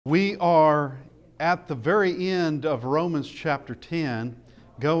We are at the very end of Romans chapter 10,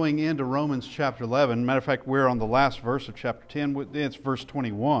 going into Romans chapter 11. Matter of fact, we're on the last verse of chapter 10. It's verse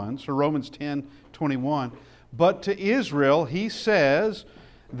 21. So Romans 10:21. But to Israel, he says,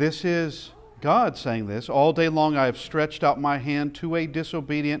 this is God saying this, all day long I have stretched out my hand to a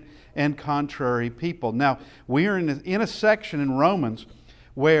disobedient and contrary people. Now, we are in a section in Romans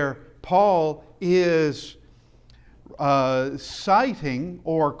where Paul is citing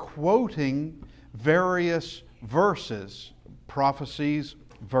or quoting various verses, prophecies,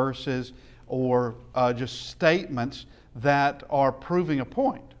 verses, or just statements that are proving a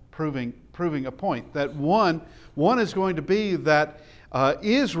point. Proving a point. That one is going to be that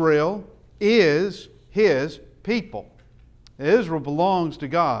Israel is His people. Israel belongs to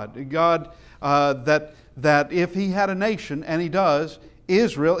God. God, that if He had a nation, and He does,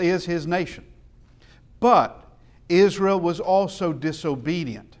 Israel is His nation. But Israel was also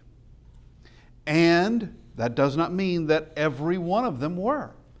disobedient. And that does not mean that every one of them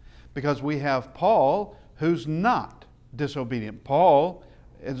were. Because we have Paul, who's not disobedient. Paul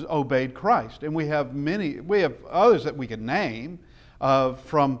has obeyed Christ. And we have others that we could name,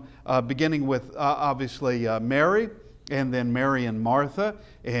 from beginning with obviously Mary, and then Mary and Martha.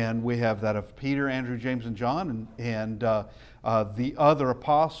 And we have that of Peter, Andrew, James, and John, and the other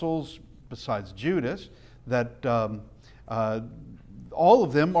apostles besides Judas, that all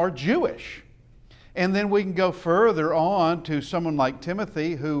of them are Jewish. And then we can go further on to someone like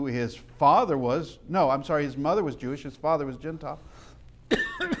Timothy, who his mother was Jewish, his father was Gentile.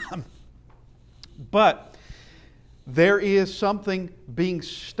 But there is something being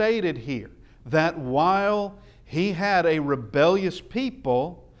stated here, that while he had a rebellious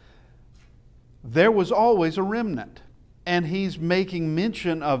people, there was always a remnant. And he's making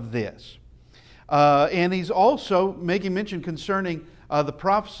mention of this. And he's also making mention concerning the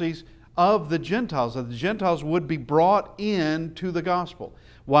prophecies of the Gentiles, that the Gentiles would be brought into the gospel.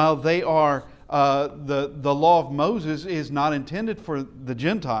 While they are, the law of Moses is not intended for the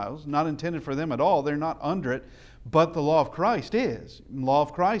Gentiles, not intended for them at all, they're not under it, but the law of Christ is. The law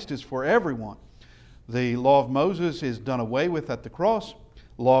of Christ is for everyone. The law of Moses is done away with at the cross.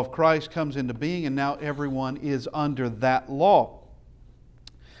 The law of Christ comes into being, and now everyone is under that law.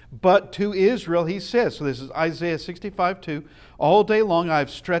 But to Israel, he says, so this is Isaiah 65:2, all day long I have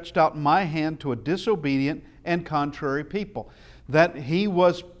stretched out my hand to a disobedient and contrary people. That he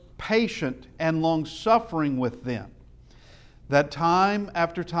was patient and long-suffering with them. That time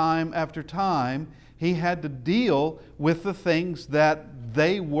after time after time, he had to deal with the things that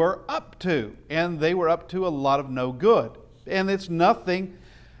they were up to. And they were up to a lot of no good. And it's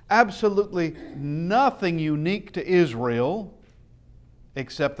absolutely nothing unique to Israel,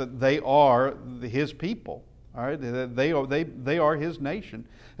 except that they are His people. All right? They are His nation.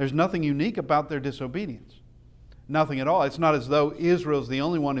 There's nothing unique about their disobedience. Nothing at all. It's not as though Israel's the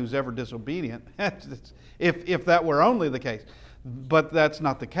only one who's ever disobedient, if that were only the case. But that's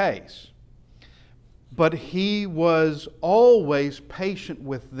not the case. But He was always patient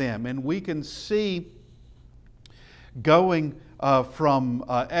with them. And we can see going from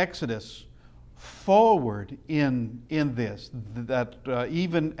Exodus forward in this, that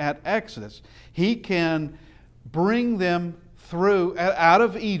even at Exodus, He can bring them through, out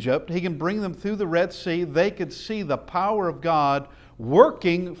of Egypt, He can bring them through the Red Sea. They could see the power of God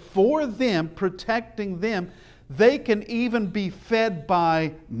working for them, protecting them. They can even be fed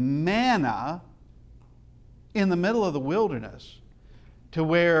by manna in the middle of the wilderness, to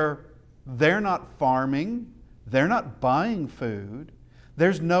where they're not farming, they're not buying food.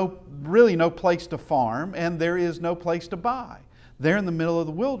 There's really no place to farm, and there is no place to buy. They're in the middle of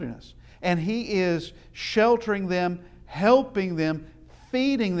the wilderness. And He is sheltering them, helping them,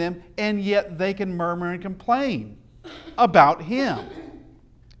 feeding them, and yet they can murmur and complain about Him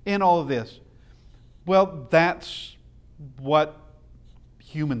in all of this. Well, that's what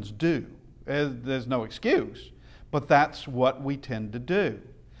humans do. There's no excuse, but that's what we tend to do.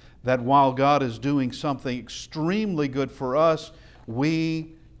 That while God is doing something extremely good for us,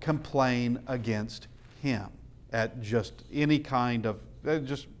 we complain against Him at just any kind of,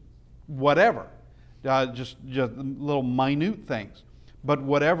 just whatever, just little minute things, but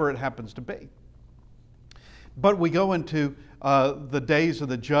whatever it happens to be. But we go into the days of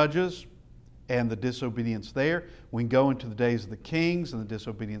the judges and the disobedience there. We can go into the days of the kings and the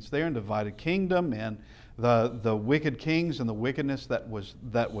disobedience there, and divided kingdom, and the wicked kings and the wickedness that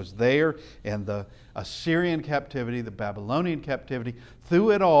was there, and the Assyrian captivity, the Babylonian captivity.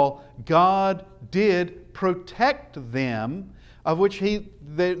 Through it all, God did protect them, of which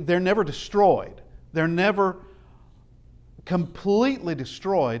they're never destroyed. They're never completely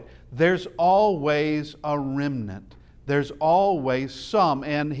destroyed, there's always a remnant. There's always some,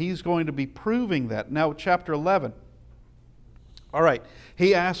 and he's going to be proving that. Now, chapter 11. All right,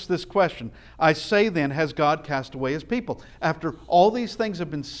 he asks this question. I say then, has God cast away his people? After all these things have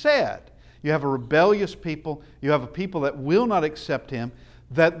been said, you have a rebellious people, you have a people that will not accept him,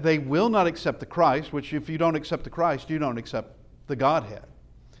 that they will not accept the Christ, which if you don't accept the Christ, you don't accept the Godhead.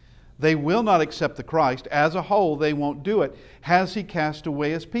 They will not accept the Christ. As a whole, they won't do it. Has he cast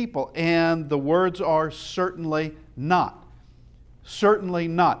away his people? And the words are certainly not. Certainly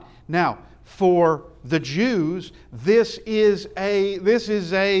not. Now, for the Jews, this is a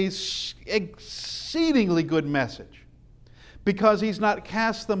exceedingly good message, because he's not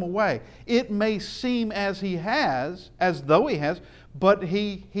cast them away. It may seem as though he has, but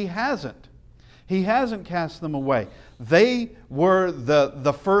he hasn't. He hasn't cast them away. They were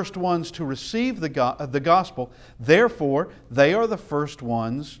the first ones to receive the gospel. Therefore, they are the first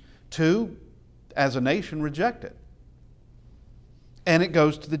ones to, as a nation, reject it. And it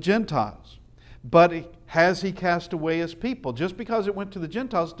goes to the Gentiles. But has he cast away his people? Just because it went to the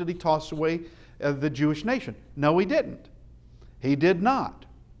Gentiles, did he toss away the Jewish nation? No, he didn't. He did not.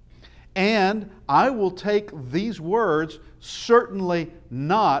 And I will take these words, certainly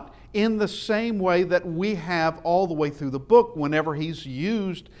not, in the same way that we have all the way through the book. Whenever he's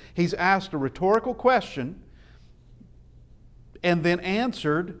asked a rhetorical question and then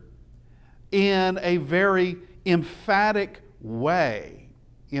answered in a very emphatic way,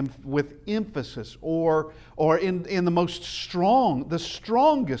 with emphasis, or in the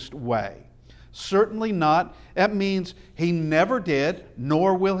strongest way. Certainly not. That means he never did,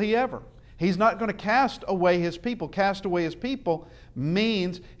 nor will he ever. He's not going to cast away his people. Cast away his people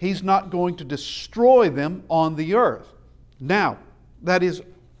means he's not going to destroy them on the earth. Now, that is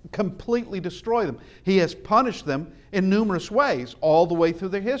completely destroy them. He has punished them in numerous ways all the way through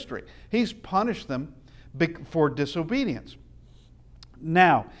their history. He's punished them for disobedience.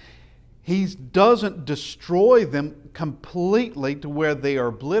 Now, he doesn't destroy them completely to where they are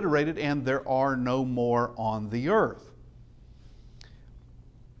obliterated and there are no more on the earth.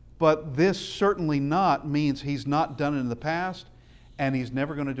 But this certainly not means he's not done it in the past and he's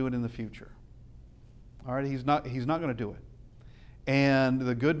never going to do it in the future. All right, he's not going to do it. And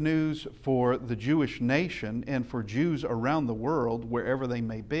the good news for the Jewish nation and for Jews around the world, wherever they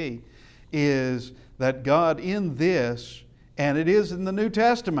may be, is that God in this, and it is in the New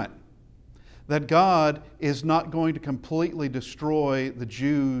Testament, that God is not going to completely destroy the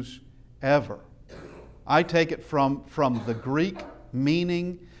Jews ever. I take it from the Greek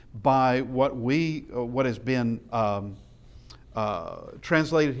meaning by what has been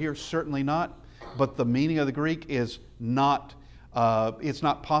translated here, certainly not. But the meaning of the Greek is not. It's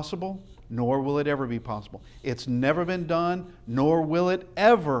not possible, nor will it ever be possible. It's never been done, nor will it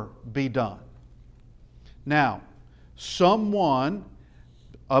ever be done. Now, someone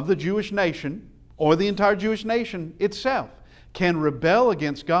of the Jewish nation, or the entire Jewish nation itself, can rebel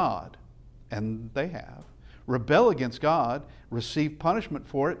against God, and they have, rebel against God, receive punishment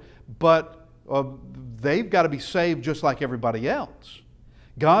for it, but they've got to be saved just like everybody else.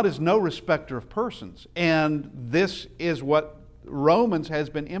 God is no respecter of persons, and this is what Romans has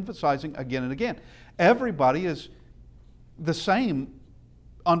been emphasizing again and again. Everybody is the same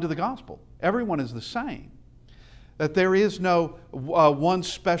under the gospel. Everyone is the same. That there is no one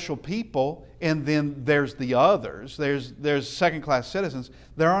special people and then there's the others. There's second-class citizens.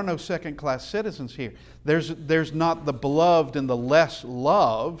 There are no second-class citizens here. There's not the beloved and the less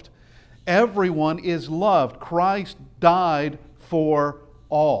loved. Everyone is loved. Christ died for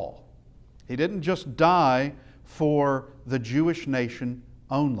all. He didn't just die for the Jewish nation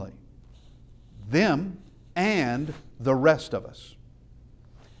only. Them and the rest of us.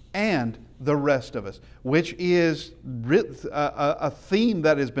 And the rest of us, which is a theme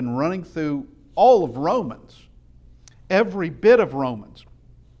that has been running through all of Romans, every bit of Romans.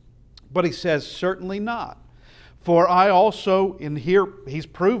 But he says, certainly not. For I also, in here he's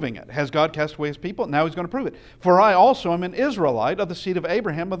proving it. Has God cast away his people? Now he's going to prove it. For I also am an Israelite of the seed of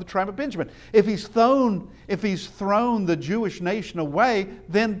Abraham, of the tribe of Benjamin. If he's thrown the Jewish nation away,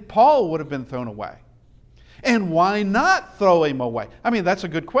 then Paul would have been thrown away. And why not throw him away? I mean, that's a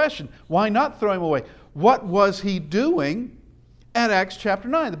good question. Why not throw him away? What was he doing at Acts chapter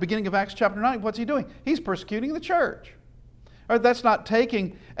 9? The beginning of Acts chapter 9, what's he doing? He's persecuting the church. All right, that's not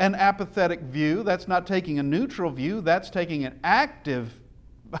taking an apathetic view. That's not taking a neutral view. That's taking an active,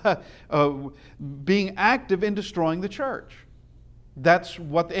 being active in destroying the church.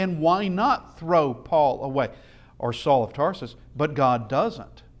 And why not throw Paul away? Or Saul of Tarsus? But God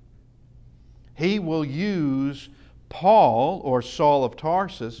doesn't. He will use Paul, or Saul of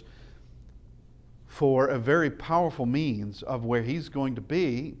Tarsus, for a very powerful means of where he's going to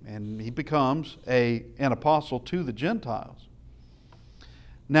be, and he becomes an apostle to the Gentiles.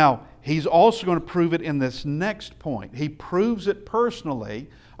 Now, he's also going to prove it in this next point. He proves it personally.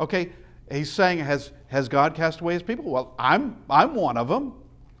 Okay, he's saying, has God cast away his people? Well, I'm one of them.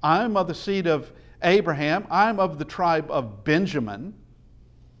 I'm of the seed of Abraham. I'm of the tribe of Benjamin.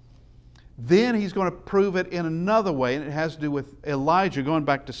 Then he's going to prove it in another way, and it has to do with Elijah, going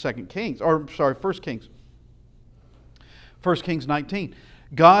back to 1 Kings 19.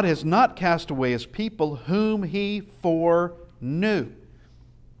 God has not cast away his people whom he foreknew.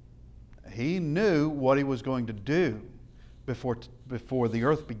 He knew what he was going to do before the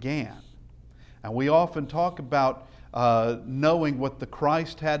earth began. And we often talk about knowing what the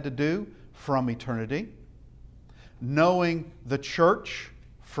Christ had to do from eternity, knowing the church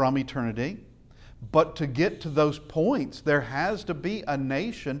from eternity. But to get to those points, there has to be a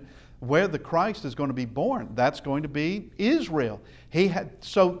nation where the Christ is going to be born. That's going to be Israel.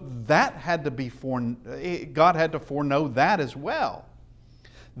 So that had to be God had to foreknow that as well.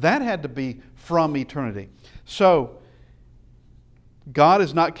 That had to be from eternity. So God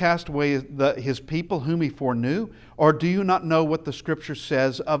has not cast away his people whom he foreknew. Or do you not know what the Scripture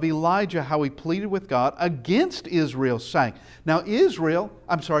says of Elijah, how he pleaded with God against Israel, saying, now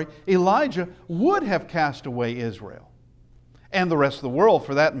Elijah would have cast away Israel, and the rest of the world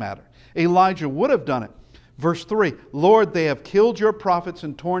for that matter. Elijah would have done it. Verse 3, Lord, they have killed your prophets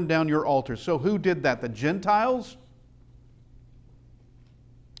and torn down your altars. So who did that? The Gentiles?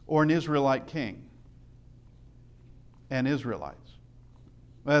 Or an Israelite king? And Israelites?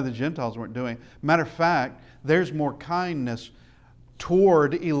 Well, the Gentiles weren't doing it. Matter of fact, there's more kindness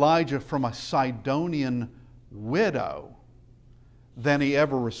toward Elijah from a Sidonian widow than he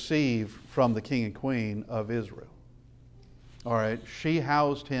ever received from the king and queen of Israel. All right, she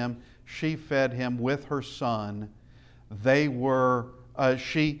housed him, she fed him with her son. They were,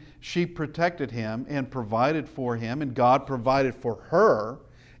 she protected him and provided for him, and God provided for her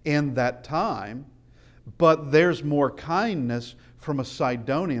in that time. But there's more kindness from a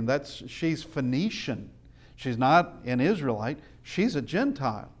Sidonian. She's Phoenician. She's not an Israelite. She's a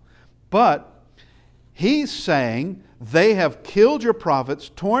Gentile. But he's saying, they have killed your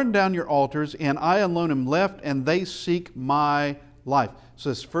prophets, torn down your altars, and I alone am left, and they seek my life. So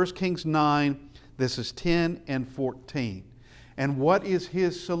this is 1 Kings 9. This is 10 and 14. And what is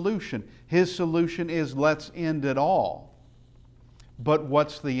his solution? His solution is, let's end it all. But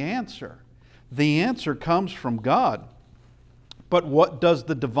what's the answer? The answer comes from God. But what does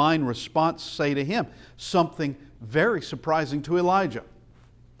the divine response say to him? Something very surprising to Elijah.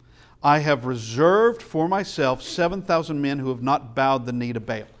 I have reserved for myself 7,000 men who have not bowed the knee to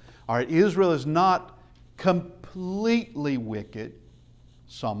Baal. All right, Israel is not completely wicked.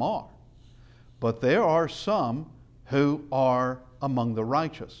 Some are. But there are some who are among the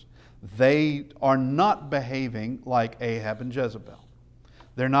righteous. They are not behaving like Ahab and Jezebel.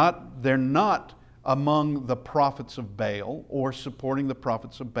 They're not among the prophets of Baal, or supporting the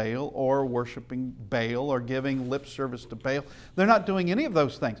prophets of Baal, or worshiping Baal, or giving lip service to Baal. They're not doing any of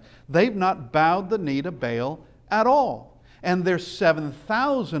those things. They've not bowed the knee to Baal at all. And there's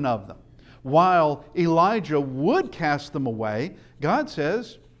 7,000 of them. While Elijah would cast them away, God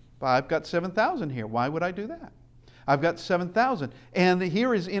says, I've got 7,000 here. Why would I do that? I've got 7,000. And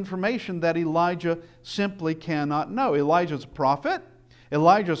here is information that Elijah simply cannot know. Elijah's a prophet.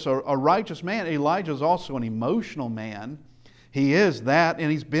 Elijah's a righteous man. Elijah's also an emotional man. He is that,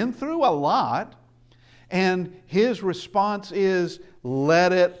 and he's been through a lot. And his response is,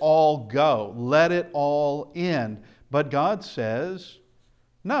 let it all go. Let it all end. But God says,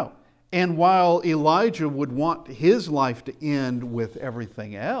 no. And while Elijah would want his life to end with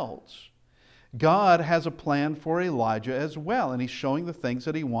everything else, God has a plan for Elijah as well. And he's showing the things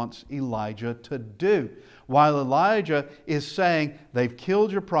that he wants Elijah to do. While Elijah is saying, they've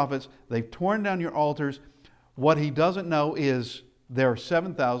killed your prophets, they've torn down your altars, what he doesn't know is there are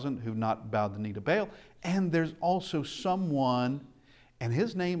 7,000 who've not bowed the knee to Baal. And there's also someone, and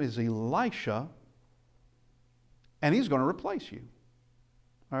his name is Elisha, and he's going to replace you.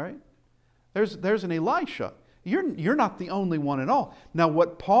 All right? There's an Elisha. You're not the only one at all. Now,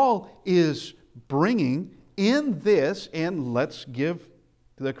 what Paul is bringing in this, and let's give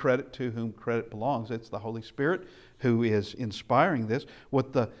the credit to whom credit belongs. It's the Holy Spirit who is inspiring this.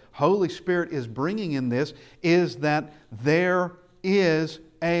 What the Holy Spirit is bringing in this is that there is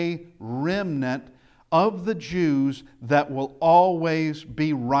a remnant of the Jews that will always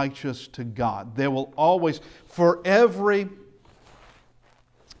be righteous to God. There will always, for every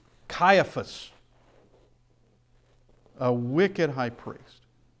Caiaphas, a wicked high priest.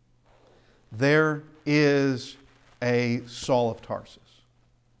 There is a Saul of Tarsus.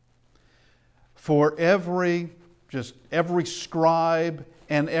 For every scribe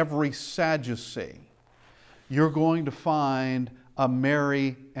and every Sadducee, you're going to find a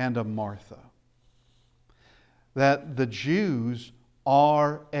Mary and a Martha. That the Jews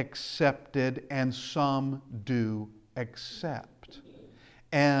are accepted and some do accept.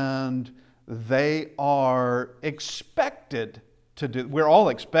 And they are expected to do, we're all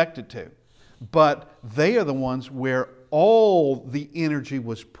expected to, but they are the ones where all the energy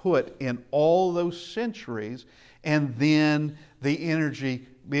was put in all those centuries, and then the energy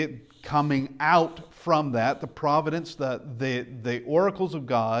coming out from that, the providence, the oracles of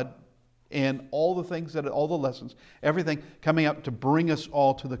God, and all the things all the lessons, everything coming up to bring us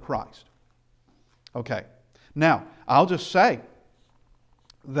all to the Christ. Okay. Now, I'll just say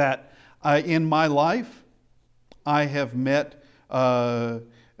that in my life, I have met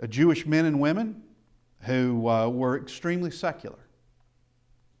Jewish men and women who were extremely secular.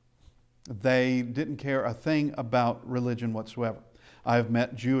 They didn't care a thing about religion whatsoever. I've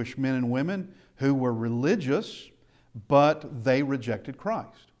met Jewish men and women who were religious, but they rejected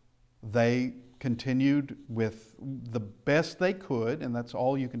Christ. They continued with the best they could, and that's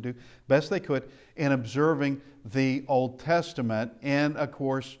all you can do, best they could, in observing the Old Testament. And of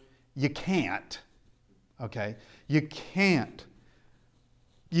course, you can't. Okay? You can't.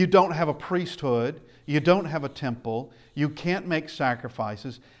 You don't have a priesthood. You don't have a temple. You can't make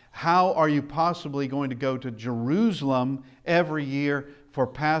sacrifices. How are you possibly going to go to Jerusalem every year for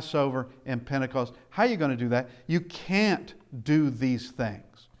Passover and Pentecost? How are you going to do that? You can't do these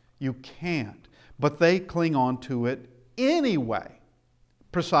things. You can't. But they cling on to it anyway,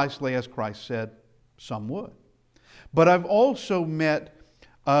 precisely as Christ said some would. But I've also met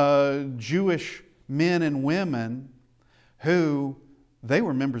Jewish men and women who, they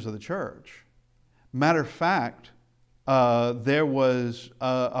were members of the church. Matter of fact, there was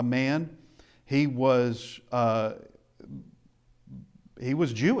a man, he was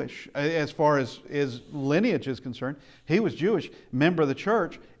Jewish as far as his lineage is concerned. He was Jewish, member of the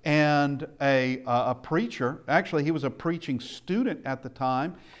church, and a preacher. Actually, he was a preaching student at the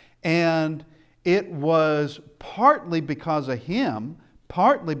time, and it was partly because of him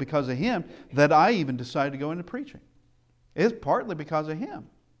that I even decided to go into preaching. It's partly because of him.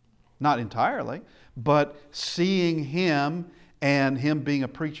 Not entirely, but seeing him and him being a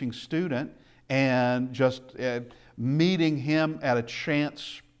preaching student and just meeting him at a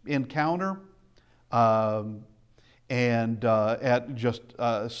chance encounter and at just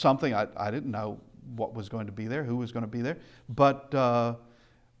something I didn't know what was going to be there, who was going to be there, but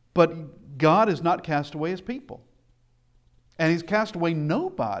God has not cast away His people. And He's cast away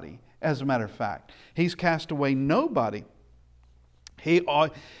nobody, as a matter of fact. He's cast away nobody.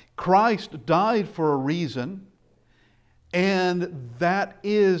 Christ died for a reason, and that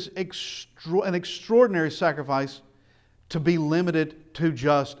is an extraordinary sacrifice to be limited to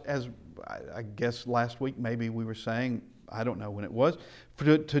just, as I guess last week maybe we were saying, I don't know when it was,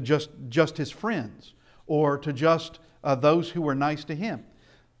 to just His friends, or to just those who were nice to Him.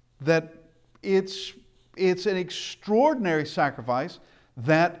 That it's an extraordinary sacrifice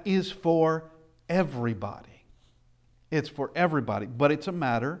that is for everybody. It's for everybody, but it's a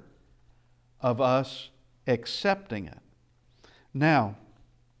matter of us accepting it. Now,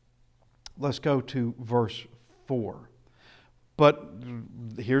 let's go to verse 4. But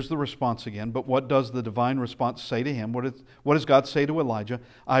here's the response again. But what does the divine response say to him? What does God say to Elijah?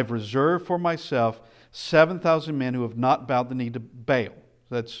 I've reserved for myself 7,000 men who have not bowed the knee to Baal.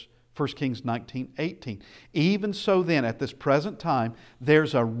 That's 1 Kings 19:18. Even so then, at this present time,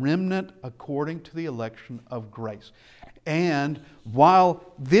 there's a remnant according to the election of grace. And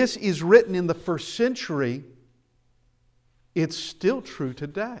while this is written in the first century, it's still true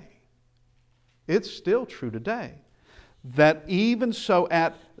today. It's still true today. That even so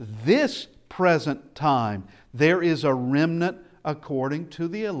at this present time, there is a remnant according to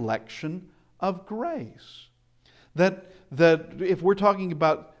the election of grace. That if we're talking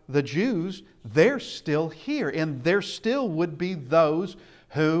about the Jews, they're still here, and there still would be those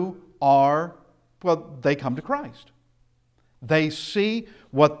who are, well, they come to Christ. They see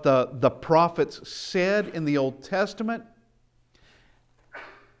what the prophets said in the Old Testament,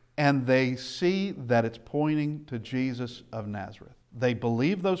 and they see that it's pointing to Jesus of Nazareth. They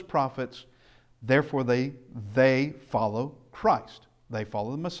believe those prophets, therefore they follow Christ. They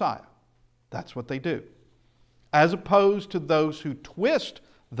follow the Messiah. That's what they do. As opposed to those who twist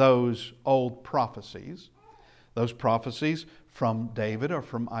those old prophecies, those prophecies from David or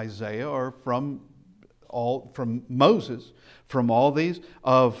from Isaiah or from all from Moses, from all these,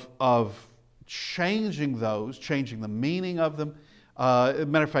 of changing those, changing the meaning of them. As a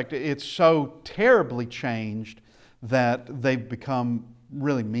matter of fact, it's so terribly changed that they've become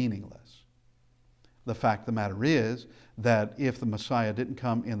really meaningless. The fact of the matter is that if the Messiah didn't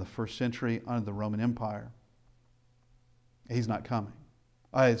come in the first century under the Roman Empire, He's not coming.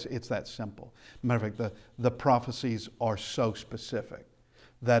 It's that simple. As a matter of fact, the prophecies are so specific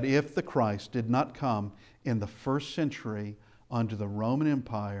that if the Christ did not come in the first century under the Roman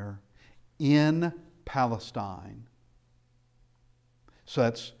Empire in Palestine,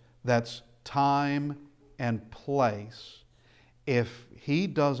 so that's time and place. If He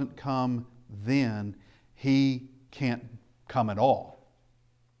doesn't come then, He can't come at all.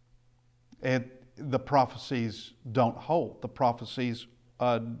 The prophecies don't hold. The prophecies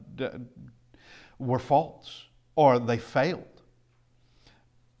were false, or they failed.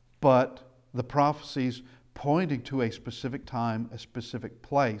 But the prophecies pointing to a specific time, a specific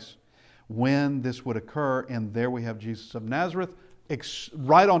place, when this would occur, and there we have Jesus of Nazareth,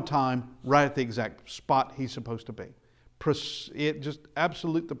 right on time, right at the exact spot He's supposed to be. It just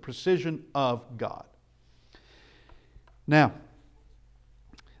absolute the precision of God. Now,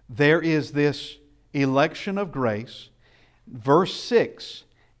 there is this election of grace. Verse 6,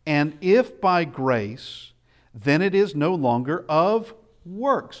 and if by grace, then it is no longer of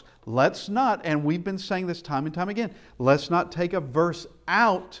works. Let's not, and we've been saying this time and time again, let's not take a verse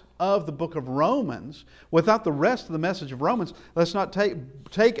out of the book of Romans without the rest of the message of Romans. Let's not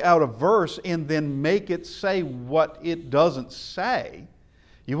take out a verse and then make it say what it doesn't say.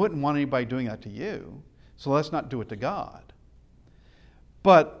 You wouldn't want anybody doing that to you, so let's not do it to God.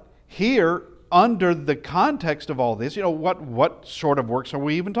 But here, under the context of all this, what sort of works are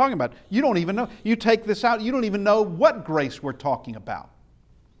we even talking about? You don't even know. You take this out, you don't even know what grace we're talking about.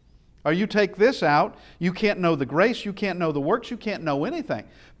 Or you take this out, you can't know the grace, you can't know the works, you can't know anything.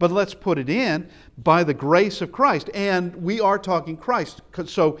 But let's put it in by the grace of Christ. And we are talking Christ.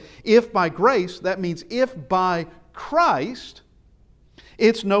 So if by grace, that means if by Christ,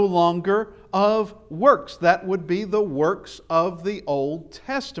 it's no longer of works. That would be the works of the Old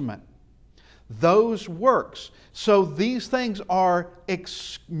Testament. Those works. So these things are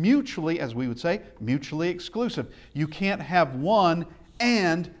mutually, as we would say, mutually exclusive. You can't have one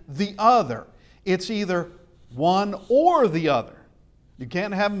and the other. It's either one or the other. You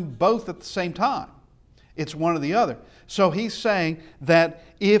can't have them both at the same time. It's one or the other. So he's saying that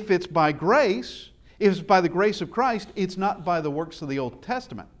if it's by grace, if it's by the grace of Christ, it's not by the works of the Old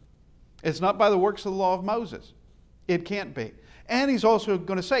Testament. It's not by the works of the law of Moses. It can't be. And he's also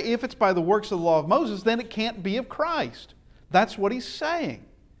going to say, if it's by the works of the law of Moses, then it can't be of Christ. That's what he's saying.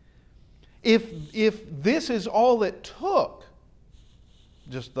 If this is all it took,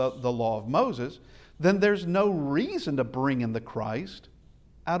 just the law of Moses, then there's no reason to bring in the Christ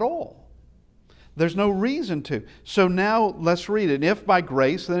at all. There's no reason to. So now let's read it. If by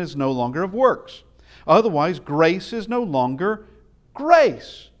grace, then it's no longer of works. Otherwise, grace is no longer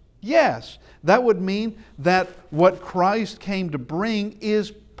grace. Yes, that would mean that what Christ came to bring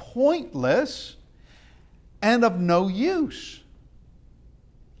is pointless and of no use.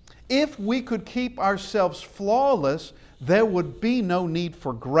 If we could keep ourselves flawless, there would be no need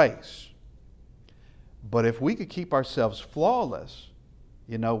for grace. But if we could keep ourselves flawless,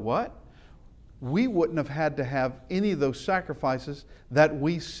 you know what? We wouldn't have had to have any of those sacrifices that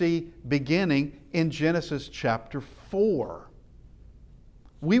we see beginning in Genesis chapter 4.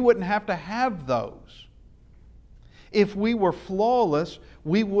 We wouldn't have to have those. If we were flawless,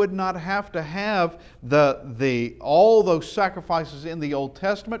 we would not have to have all those sacrifices in the Old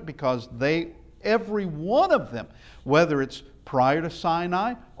Testament, because every one of them, whether it's prior to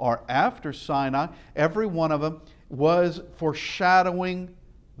Sinai or after Sinai, every one of them was foreshadowing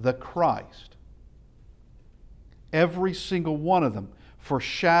the Christ. Every single one of them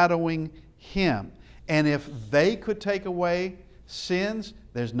foreshadowing Him. And if they could take away sins,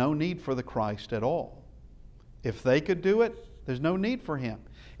 there's no need for the Christ at all. If they could do it, there's no need for Him.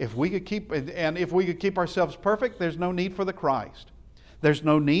 If we could keep ourselves perfect, there's no need for the Christ. There's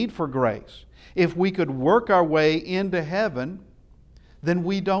no need for grace. If we could work our way into heaven, then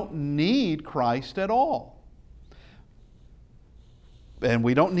we don't need Christ at all. And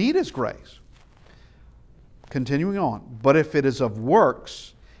we don't need His grace. Continuing on. But if it is of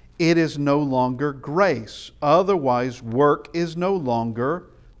works, it is no longer grace. Otherwise, work is no longer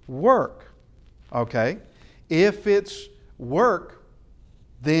work. Okay? If it's work,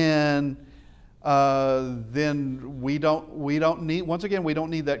 then we don't need, once again, we don't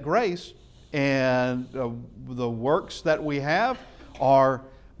need that grace. And the works that we have are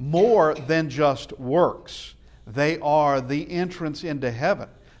more than just works. They are the entrance into heaven.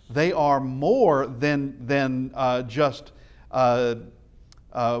 They are more than just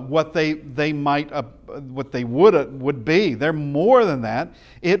what they might what they would be. They're more than that.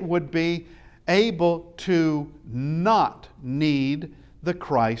 It would be able to not need the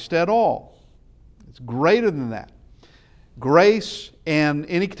Christ at all. It's greater than that. Grace and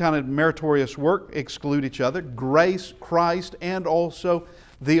any kind of meritorious work exclude each other. Grace, Christ, and also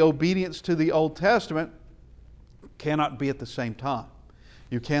the obedience to the Old Testament cannot be at the same time.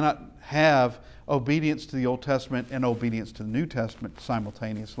 You cannot have obedience to the Old Testament and obedience to the New Testament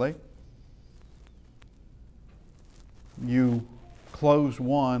simultaneously. You close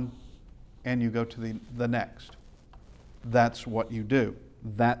one and you go to the next. That's what you do.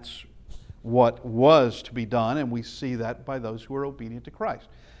 That's what was to be done, and we see that by those who are obedient to Christ.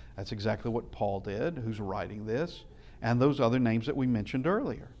 That's exactly what Paul did, who's writing this, and those other names that we mentioned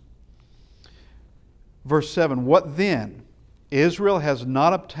earlier. Verse 7, what then? Israel has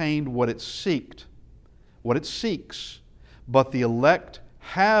not obtained what it seeks, but the elect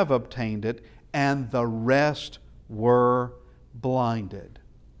have obtained it, and the rest were blinded.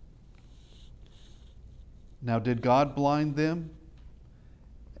 Now, did God blind them?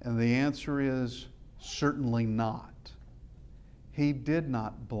 And the answer is certainly not. He did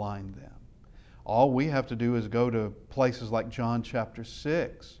not blind them. All we have to do is go to places like John chapter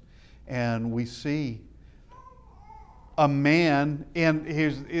 6, and we see a man, and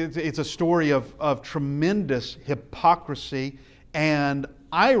it's a story of tremendous hypocrisy and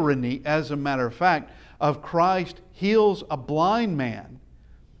irony, as a matter of fact, of Christ heals a blind man,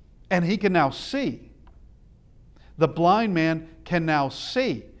 and he can now see. The blind man can now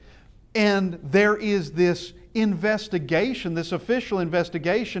see. And there is this investigation, this official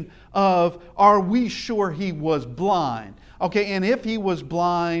investigation of, are we sure he was blind? Okay, and if he was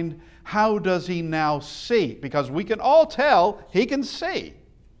blind, how does he now see? Because we can all tell he can see.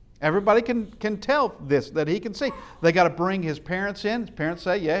 Everybody can tell this, that he can see. They got to bring his parents in. His parents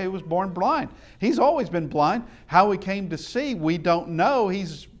say, yeah, he was born blind. He's always been blind. How he came to see, we don't know.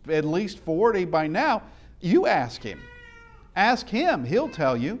 He's at least 40 by now. You ask him. Ask him. He'll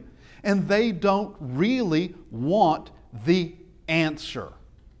tell you. And they don't really want the answer.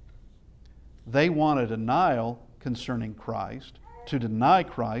 They want a denial concerning Christ, to deny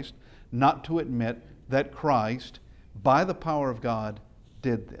Christ, not to admit that Christ, by the power of God,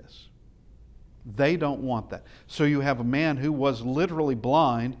 did this. They don't want that. So you have a man who was literally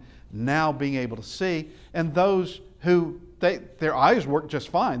blind now being able to see, and those who, their eyes work just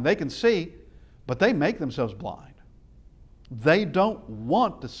fine. They can see, but they make themselves blind. They don't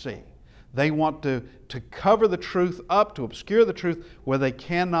want to see. They want to cover the truth up, to obscure the truth where they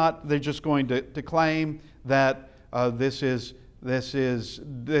cannot. They're just going to claim that this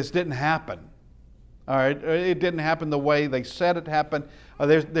didn't happen. All right, it didn't happen the way they said it happened.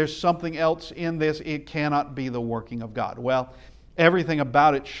 There's something else in this. It cannot be the working of God. Well, everything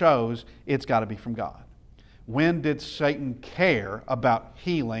about it shows it's got to be from God. When did Satan care about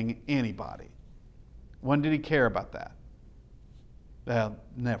healing anybody? When did he care about that?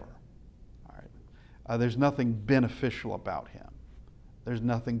 Never. There's nothing beneficial about him. There's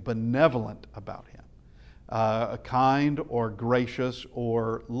nothing benevolent about him. Kind or gracious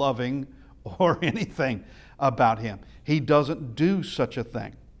or loving or anything about him. He doesn't do such a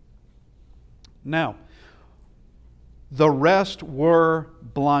thing. Now, the rest were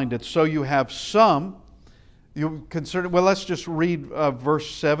blinded. So you have some, you consider, well, let's just read verse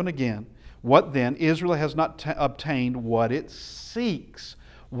 7 again. What then? Israel has not obtained what it seeks.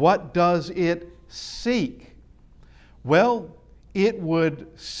 What does it seek? Well, it would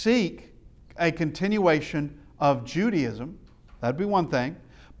seek a continuation of Judaism. That'd be one thing.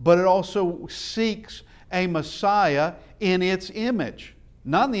 But it also seeks a Messiah in its image.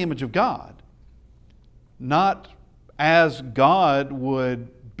 Not in the image of God. Not as God would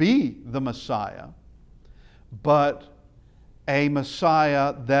be the Messiah, but a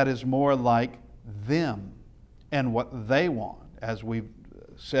Messiah that is more like them and what they want, as we've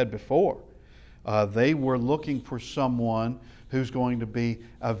said before. They were looking for someone who's going to be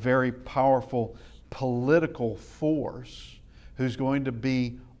a very powerful political force, who's going to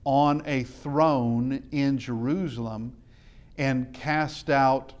be on a throne in Jerusalem and cast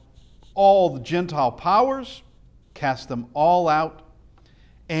out all the Gentile powers, cast them all out,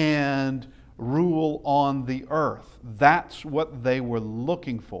 and rule on the earth. That's what they were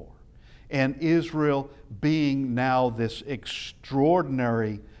looking for. And Israel being now this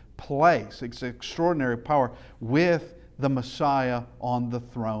extraordinary place, it's extraordinary power with the Messiah on the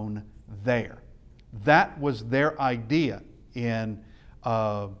throne there. That was their idea in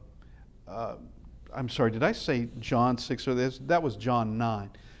uh, I'm sorry, did I say John 6 or this? That was John 9.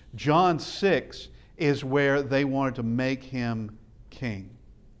 John 6 is where they wanted to make him king.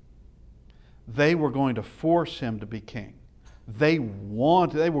 They were going to force him to be king. They were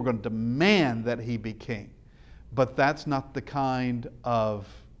going to demand that he be king. But that's not the kind of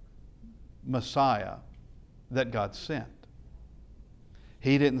Messiah that God sent.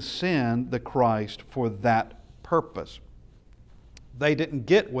 He didn't send the Christ for that purpose. They didn't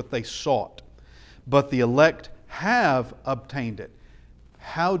get what they sought, but the elect have obtained it.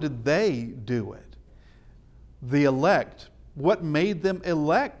 How did they do it? The elect, what made them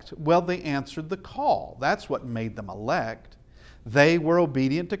elect? Well, they answered the call. That's what made them elect. They were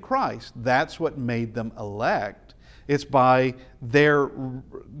obedient to Christ. That's what made them elect. It's by their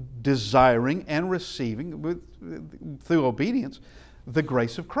desiring and receiving, through obedience, the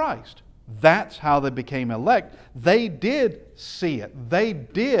grace of Christ. That's how they became elect. They did see it. They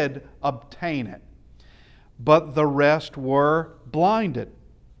did obtain it. But the rest were blinded.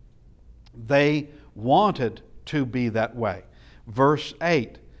 They wanted to be that way. Verse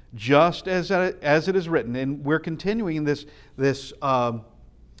 8, just as it is written, and we're continuing this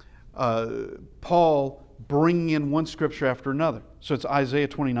Paul bringing in one scripture after another. So it's Isaiah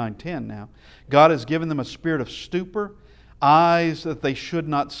 29:10 now. God has given them a spirit of stupor, eyes that they should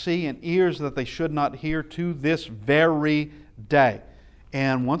not see, and ears that they should not hear, to this very day.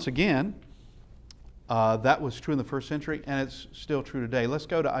 And once again, that was true in the first century, and it's still true today. Let's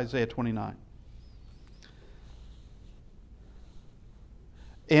go to Isaiah 29.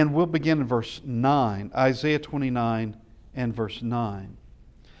 And we'll begin in verse 9. Isaiah 29 and verse 9.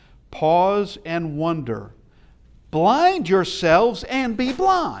 Pause and wonder. Blind yourselves and be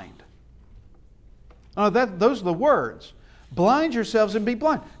blind. Those are the words. Blind yourselves and be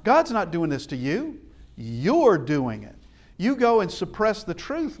blind. God's not doing this to you. You're doing it. You go and suppress the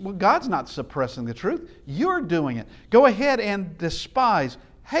truth. Well, God's not suppressing the truth. You're doing it. Go ahead and despise,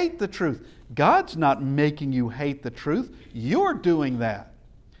 hate the truth. God's not making you hate the truth. You're doing that.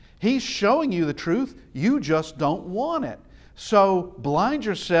 He's showing you the truth. You just don't want it. So blind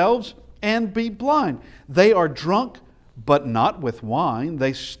yourselves and be blind. They are drunk, but not with wine.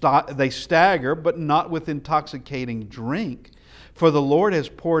 They stagger, but not with intoxicating drink. For the Lord has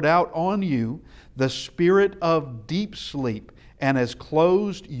poured out on you the spirit of deep sleep, and has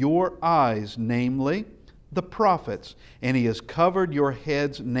closed your eyes, namely the prophets, and He has covered your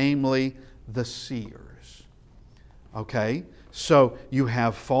heads, namely the seers. Okay, so you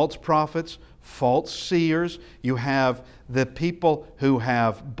have false prophets, false seers, you have the people who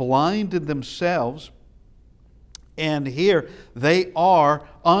have blinded themselves, and here they are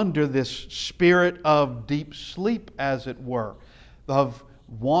under this spirit of deep sleep, as it were, of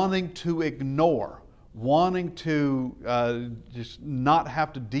wanting to ignore, wanting to just not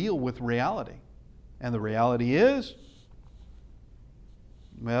have to deal with reality. And the reality is,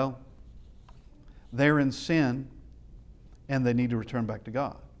 well, they're in sin and they need to return back to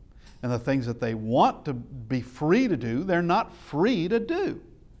God. And the things that they want to be free to do, they're not free to do.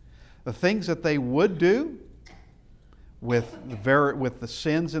 The things that they would do with the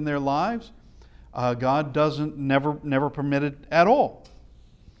sins in their lives, God never permitted at all.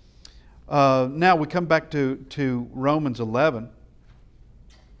 Now we come back to Romans 11,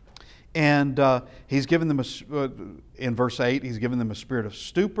 and He's given them in verse 8, He's given them a spirit of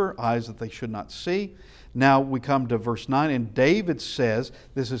stupor, eyes that they should not see. Now we come to verse 9, and David says,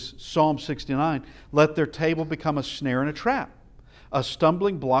 this is Psalm 69, let their table become a snare and a trap, a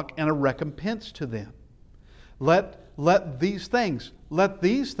stumbling block and a recompense to them. Let these things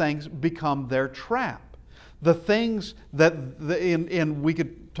become their trap. The things that, and we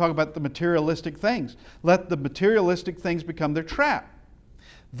could talk about the materialistic things. Let the materialistic things become their trap.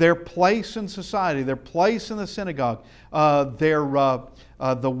 Their place in society, their place in the synagogue,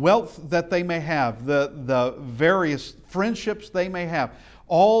 the wealth that they may have, the various friendships they may have,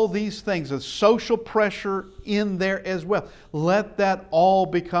 all these things, the social pressure in there as well. Let that all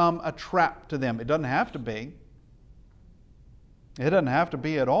become a trap to them. It doesn't have to be. It doesn't have to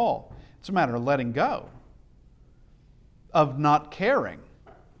be at all. It's a matter of letting go, of not caring,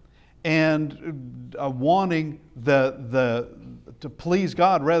 and wanting to please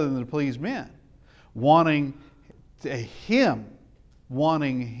God rather than to please men, wanting Him,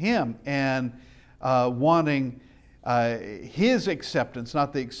 and wanting His acceptance,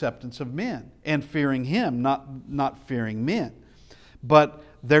 not the acceptance of men, and fearing Him, not fearing men. But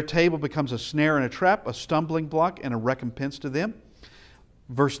their table becomes a snare and a trap, a stumbling block and a recompense to them.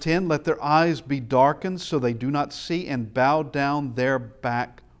 Verse 10, let their eyes be darkened so they do not see, and bow down their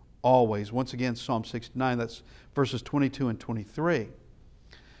back always. Once again, Psalm 69, that's verses 22 and 23.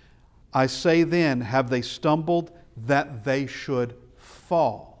 I say then, have they stumbled that they should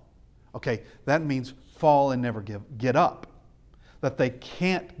fall? Okay, that means fall and never get up. That they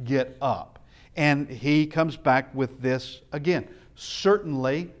can't get up. And he comes back with this again.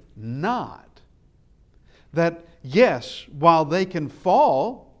 Certainly not. That yes, while they can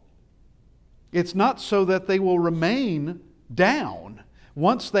fall, it's not so that they will remain down.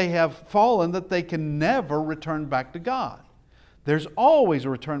 Once they have fallen, that they can never return back to God. There's always a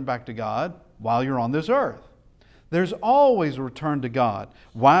return back to God while you're on this earth. There's always a return to God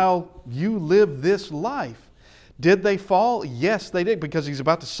while you live this life. Did they fall? Yes, they did, because he's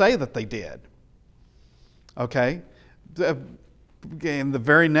about to say that they did. Okay? In the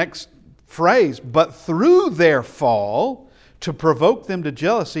very next phrase, but through their fall, to provoke them to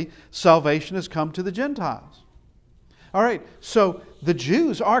jealousy, salvation has come to the Gentiles. All right, so the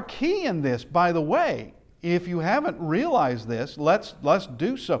Jews are key in this, by the way. If you haven't realized this, let's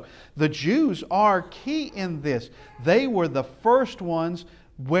do so. The Jews are key in this. They were the first ones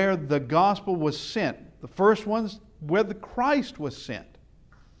where the gospel was sent. The first ones where the Christ was sent.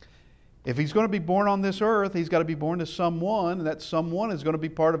 If he's going to be born on this earth, he's got to be born to someone, and that someone is going to be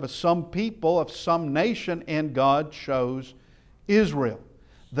part of some people, of some nation, and God chose Israel,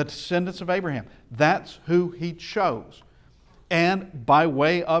 the descendants of Abraham. That's who he chose. And by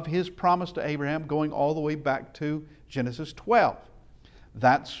way of his promise to Abraham, going all the way back to Genesis 12.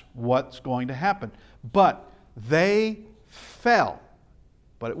 That's what's going to happen. But they fell.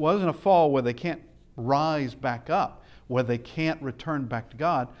 But it wasn't a fall where they can't rise back up, where they can't return back to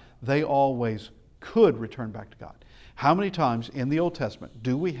God. They always could return back to God. How many times in the Old Testament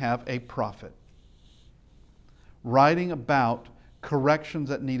do we have a prophet writing about corrections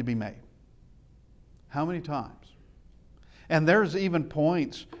that need to be made? How many times? And there's even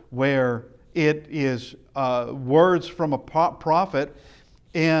points where it is words from a prophet,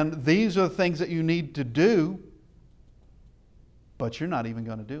 and these are the things that you need to do, but you're not even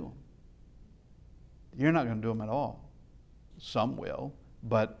going to do them. You're not going to do them at all. Some will,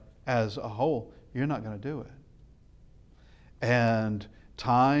 but as a whole, you're not going to do it. And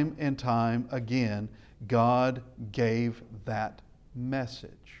time again, God gave that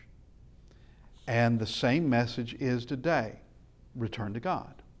message. And the same message is today. Return to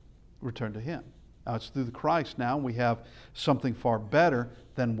God. Return to Him. Now it's through the Christ now. We have something far better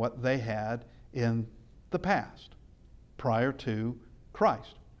than what they had in the past, prior to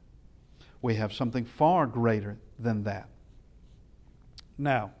Christ. We have something far greater than that.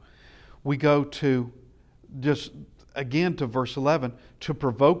 Now, we go to just again to verse 11. To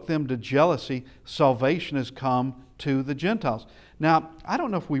provoke them to jealousy, salvation has come to the Gentiles. Now, I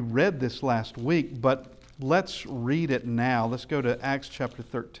don't know if we read this last week, but let's read it now. Let's go to Acts chapter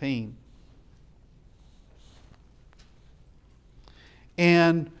 13.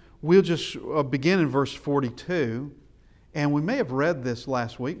 And we'll just begin in verse 42. And we may have read this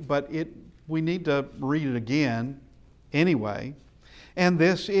last week, but we need to read it again anyway. And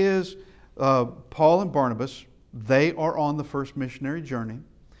this is Paul and Barnabas. They are on the first missionary journey.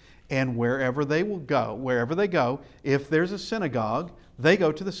 And wherever they go, if there's a synagogue, they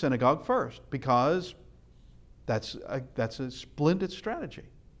go to the synagogue first, because that's a splendid strategy.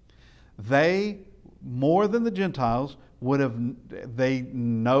 They, more than the Gentiles, they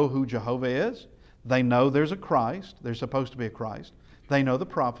know who Jehovah is. They know there's a Christ. There's supposed to be a Christ. They know the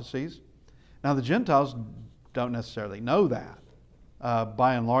prophecies. Now the Gentiles don't necessarily know that.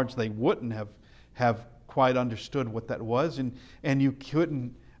 By and large, they wouldn't have quite understood what that was, and you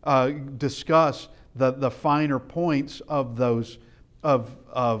couldn't discuss the finer points of those of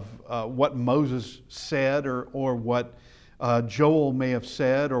what Moses said, or what Joel may have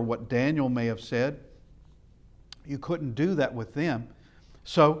said, or what Daniel may have said. You couldn't do that with them.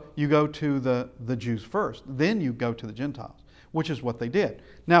 So you go to the Jews first. Then you go to the Gentiles, which is what they did.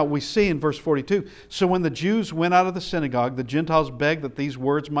 Now we see in verse 42, so when the Jews went out of the synagogue, the Gentiles begged that these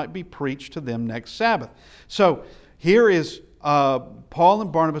words might be preached to them next Sabbath. So here is Paul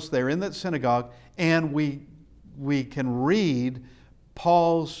and Barnabas. They're in that synagogue, and we can read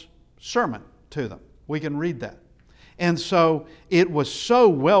Paul's sermon to them. We can read that. And so it was so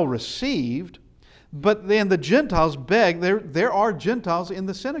well received, but then the Gentiles begged. There are Gentiles in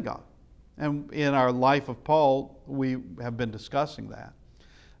the synagogue. And in our life of Paul, we have been discussing that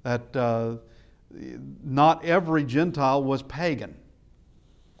not every Gentile was pagan.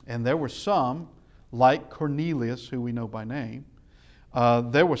 And there were some, like Cornelius, who we know by name,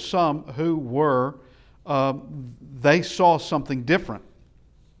 there were some who were, they saw something different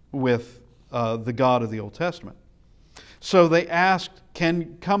with the God of the Old Testament. So they asked,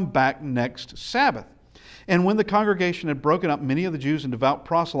 can come back next Sabbath. And when the congregation had broken up, many of the Jews and devout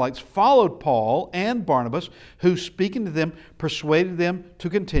proselytes followed Paul and Barnabas, who, speaking to them, persuaded them to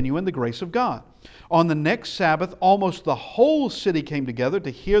continue in the grace of God. On the next Sabbath, almost the whole city came together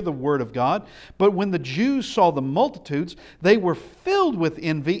to hear the word of God. But when the Jews saw the multitudes, they were filled with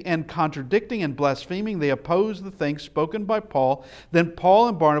envy, and contradicting and blaspheming, they opposed the things spoken by Paul. Then Paul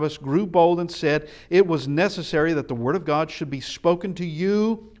and Barnabas grew bold and said, "It was necessary that the word of God should be spoken to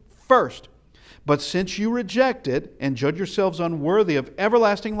you first. But since you reject it and judge yourselves unworthy of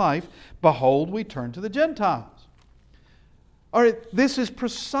everlasting life, behold, we turn to the Gentiles." All right, this is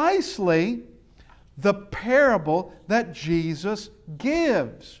precisely the parable that Jesus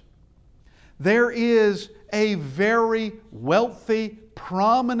gives. There is a very wealthy,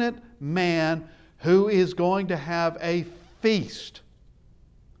 prominent man who is going to have a feast.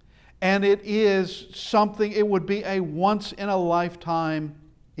 And it is something, it would be a once-in-a-lifetime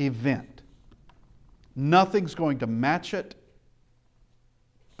event. Nothing's going to match it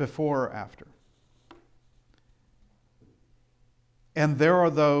before or after. And there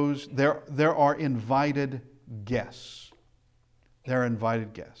are invited guests. There are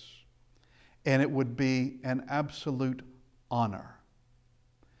invited guests. And it would be an absolute honor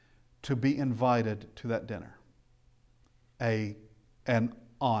to be invited to that dinner. An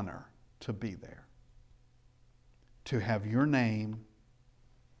honor to be there. To have your name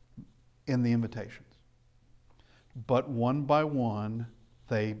in the invitations. But one by one,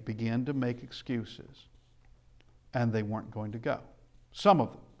 they began to make excuses, and they weren't going to go. Some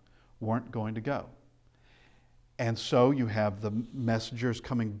of them weren't going to go. And so you have the messengers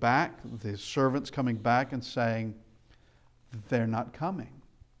coming back, the servants coming back and saying, they're not coming.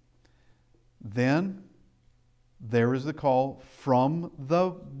 Then there is the call from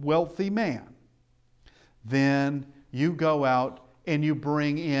the wealthy man. Then you go out and you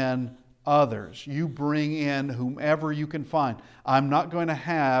bring in others. You bring in whomever you can find. I'm not going to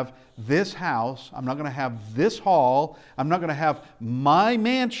have this house. I'm not going to have this hall. I'm not going to have my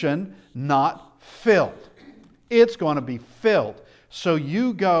mansion not filled. It's going to be filled. So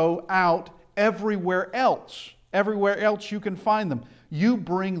you go out everywhere else. Everywhere else you can find them. You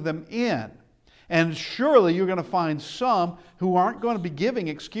bring them in. And surely you're going to find some who aren't going to be giving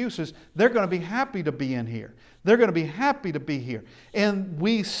excuses. They're going to be happy to be in here. They're going to be happy to be here. And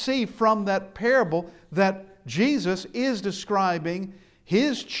we see from that parable that Jesus is describing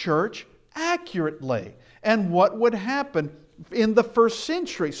His church accurately. And what would happen in the first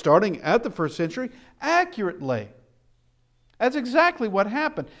century, starting at the first century, accurately. That's exactly what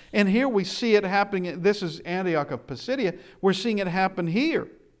happened. And here we see it happening. This is Antioch of Pisidia. We're seeing it happen here.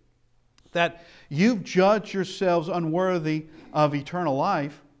 That you've judged yourselves unworthy of eternal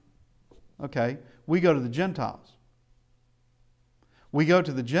life. Okay, we go to the Gentiles. We go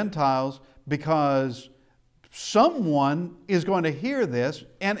to the Gentiles because someone is going to hear this,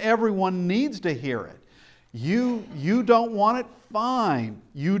 and everyone needs to hear it. You don't want it? Fine.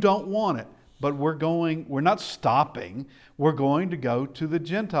 You don't want it. But we're not stopping. We're going to go to the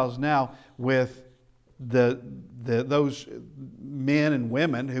Gentiles. Now, with those men and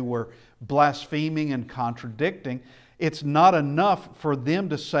women who were blaspheming and contradicting, it's not enough for them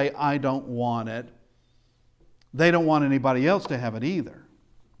to say, I don't want it. They don't want anybody else to have it either.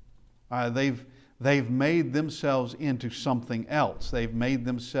 They've made themselves into something else. They've made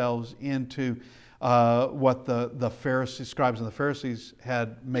themselves into what the Pharisees, scribes and the Pharisees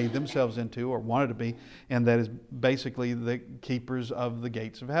had made themselves into or wanted to be, and that is basically the keepers of the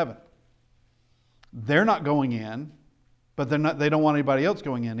gates of heaven. They're not going in, but they don't want anybody else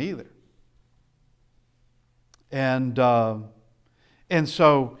going in either. And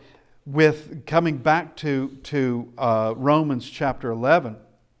so, with coming back to Romans chapter 11,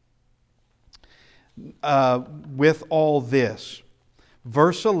 with all this,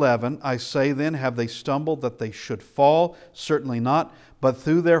 verse 11, I say then, have they stumbled that they should fall? Certainly not. But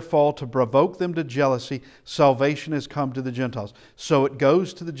through their fall, to provoke them to jealousy, salvation has come to the Gentiles. So it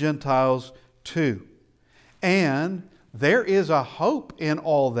goes to the Gentiles too. And there is a hope in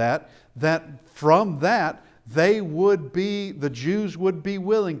all that from that, the Jews would be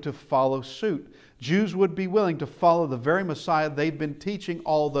willing to follow suit. Jews would be willing to follow the very Messiah they've been teaching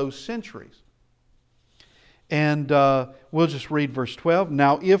all those centuries. And we'll just read verse 12.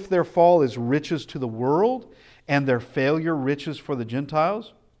 Now, if their fall is riches to the world, and their failure riches for the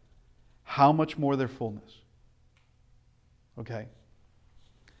Gentiles, how much more their fullness? Okay.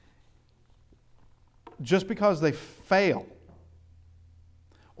 Just because they fail,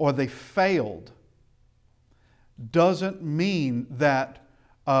 or they failed, doesn't mean that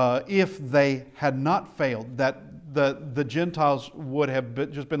if they had not failed, that the Gentiles would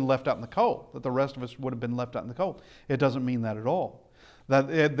have just been left out in the cold, that the rest of us would have been left out in the cold. It doesn't mean that at all.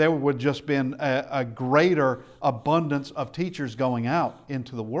 That there would just been a greater abundance of teachers going out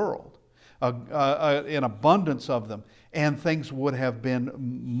into the world, an abundance of them, and things would have been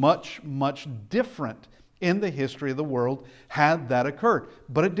much, much different in the history of the world had that occurred.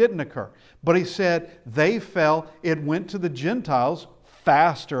 But it didn't occur. But he said they fell, it went to the Gentiles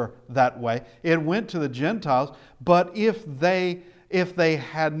faster that way. It went to the Gentiles, but if they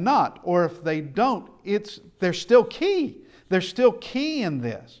had not, or if they don't, they're still key. They're still key in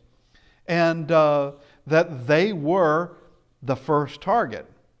this. And that they were the first target.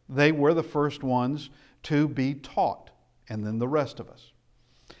 They were the first ones to be taught, and then the rest of us.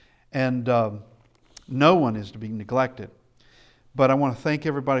 And no one is to be neglected. But I want to thank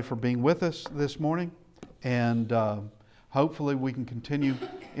everybody for being with us this morning, and hopefully we can continue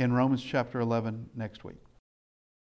in Romans chapter 11 next week.